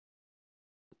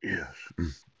Yes.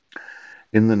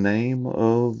 In the name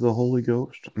of the Holy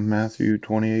Ghost, Matthew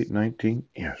 28:19.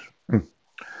 Yes.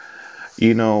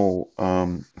 You know,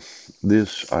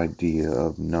 this idea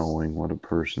of knowing what a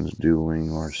person's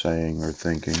doing or saying or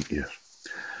thinking, yes,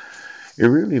 it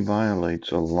really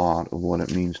violates a lot of what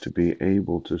it means to be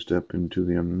able to step into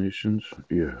the omniscience.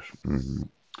 Yes.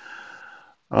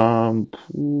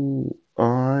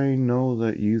 I know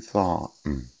that you thought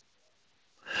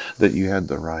that you had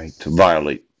the right to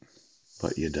violate,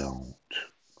 but you don't.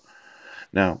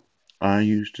 Now, I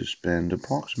used to spend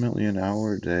approximately an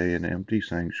hour a day in empty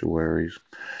sanctuaries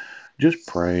just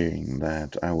praying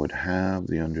that I would have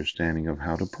the understanding of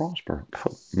how to prosper.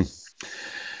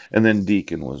 And then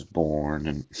Deacon was born,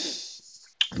 and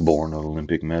born at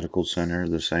Olympic Medical Center,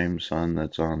 the same son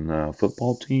that's on the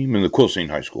football team in the Quilcene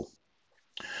High School.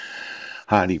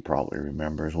 Heidi probably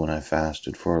remembers when I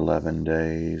fasted for 11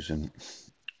 days and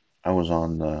I was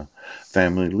on the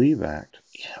Family Leave Act.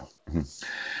 Yeah.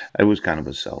 It was kind of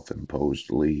a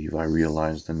self-imposed leave. I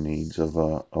realized the needs of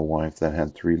a wife that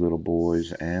had three little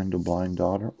boys and a blind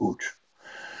daughter. Ouch.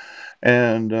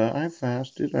 And I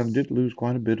fasted. I did lose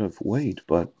quite a bit of weight,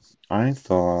 but I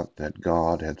thought that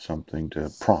God had something to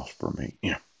prosper me.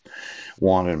 Yeah,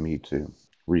 wanted me to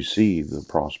receive the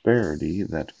prosperity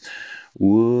that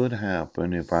would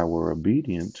happen if I were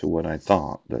obedient to what I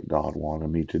thought that God wanted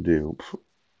me to do.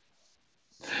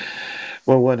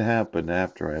 Well, what happened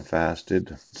after I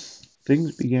fasted?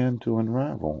 Things began to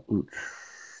unravel. Ouch.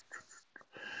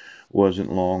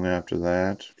 Wasn't long after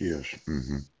that, yes,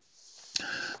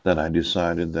 that I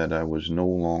decided that I was no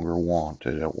longer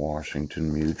wanted at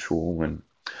Washington Mutual, and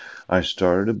I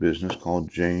started a business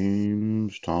called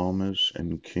James Thomas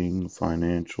and King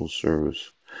Financial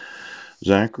Service.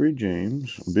 Zachary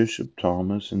James, Bishop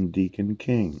Thomas, and Deacon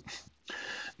King.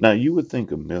 Now, you would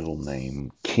think a middle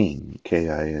name, King,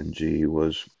 King,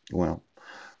 was, well,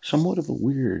 somewhat of a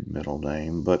weird middle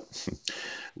name, but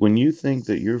when you think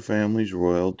that your family's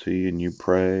royalty and you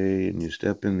pray and you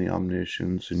step in the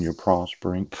omniscience and you're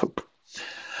prospering,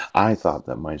 I thought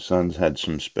that my sons had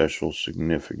some special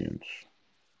significance.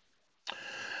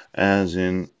 As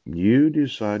in, you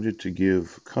decided to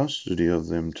give custody of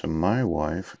them to my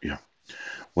wife, yeah,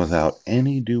 without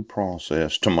any due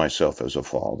process to myself as a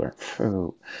father.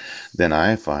 Phew. Then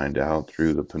I find out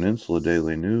through the Peninsula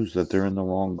Daily News that they're in the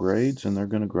wrong grades and they're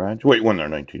going to graduate when they're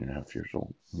 19 and a half years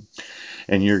old.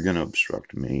 And you're going to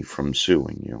obstruct me from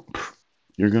suing you.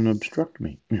 You're going to obstruct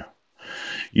me. Yeah.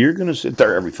 You're going to sit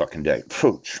there every fucking day.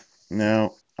 Pooch.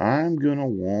 Now, I'm going to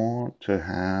want to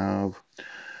have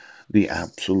the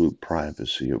absolute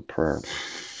privacy of prayer.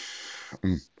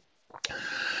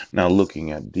 Now,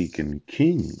 looking at Deacon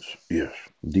King's, yes,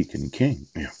 Deacon King,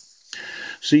 yeah.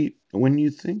 See, when you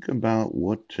think about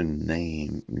what to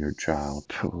name your child,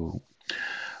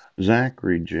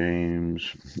 Zachary James,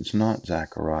 it's not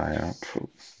Zachariah,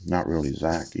 not really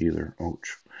Zach either.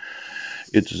 Ouch.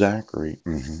 It's Zachary.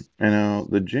 And now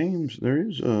the James, there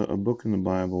is a book in the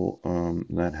Bible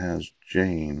that has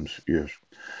James. Yes,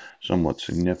 somewhat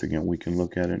significant. We can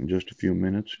look at it in just a few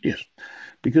minutes. Yes,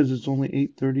 because it's only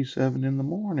 8:37 in the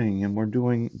morning, and we're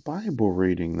doing Bible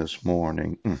reading this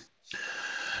morning.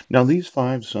 Now these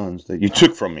five sons that you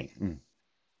took from me,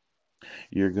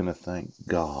 you're gonna thank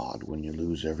God when you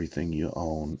lose everything you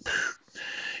own.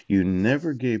 You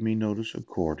never gave me notice of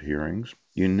court hearings.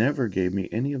 You never gave me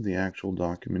any of the actual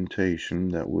documentation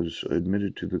that was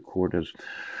admitted to the court as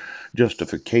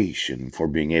justification for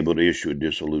being able to issue a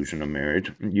dissolution of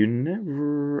marriage. You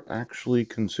never actually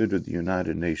considered the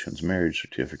United Nations marriage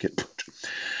certificate.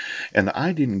 And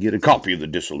I didn't get a copy of the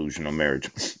dissolution of marriage.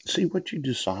 See, what you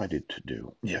decided to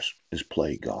do, yes, is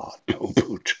play God.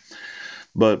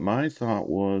 But my thought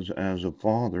was, as a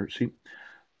father, see,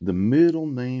 the middle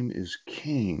name is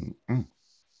King. Mm,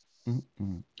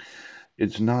 mm.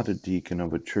 It's not a deacon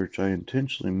of a church. I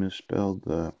intentionally misspelled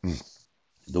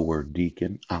the word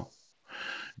deacon. Ow.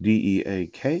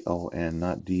 Deakon,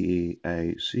 not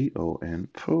Deacon.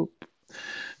 Pope.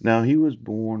 Now he was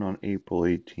born on April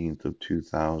 18th of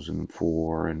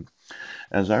 2004, and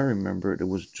as I remember it, it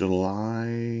was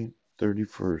July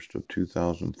 31st of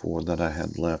 2004 that I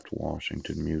had left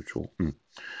Washington Mutual.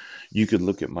 You could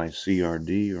look at my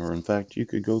CRD, or in fact, you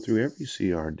could go through every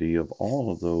CRD of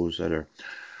all of those that are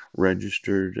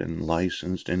registered and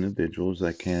licensed individuals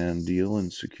that can deal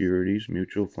in securities,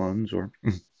 mutual funds, or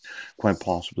quite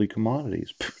possibly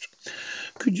commodities.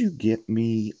 Could you get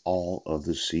me all of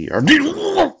the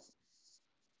CRD?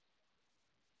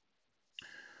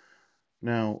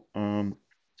 Now,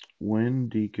 when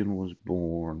Deacon was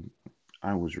born,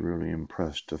 I was really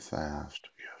impressed to fast.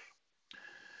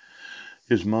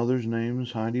 His mother's name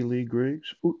is Heidi Lee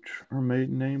Griggs, ooch, her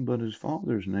maiden name, but his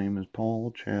father's name is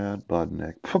Paul Chad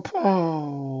Budnick.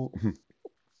 Paw.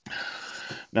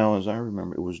 Now, as I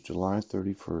remember, it was July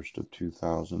 31st of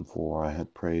 2004. I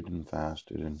had prayed and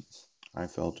fasted, and I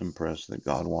felt impressed that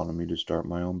God wanted me to start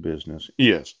my own business.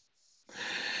 Yes.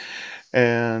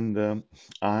 And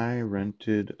I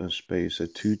rented a space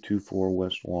at 224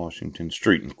 West Washington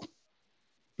Street.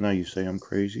 Now you say I'm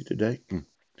crazy today?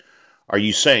 Are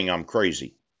you saying I'm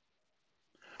crazy?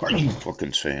 Are you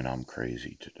fucking saying I'm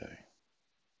crazy today?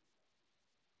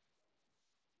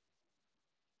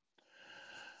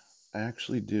 I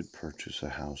actually did purchase a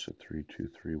house at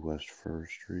 323 West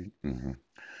First Street.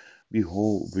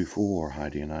 Behold, before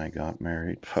Heidi and I got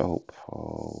married.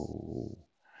 Po.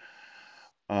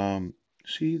 Um,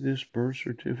 See this birth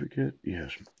certificate?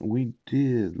 Yes, we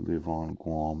did live on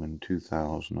Guam in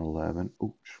 2011.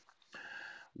 Oops.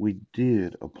 We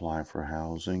did apply for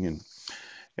housing, and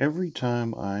every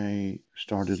time I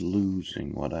started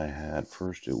losing what I had,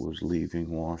 first it was leaving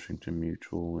Washington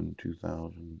Mutual in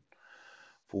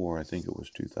 2004. I think it was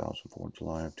 2004,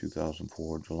 July of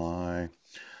 2004, July.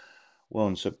 Well,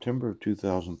 in September of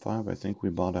 2005, I think we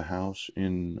bought a house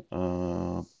in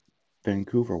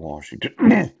Vancouver,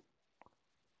 Washington.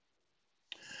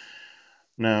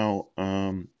 Now,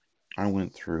 I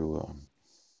went through,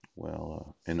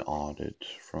 an audit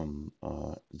from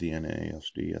the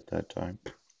NASD at that time.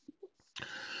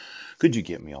 Could you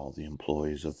get me all the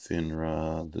employees of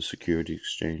FINRA, the Security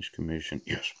Exchange Commission?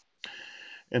 Yes.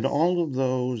 And all of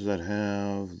those that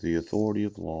have the authority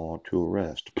of law to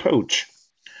arrest. Poach.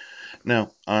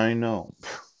 Now, I know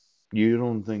you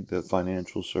don't think that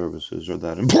financial services are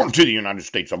that important to the United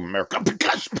States of America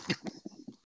because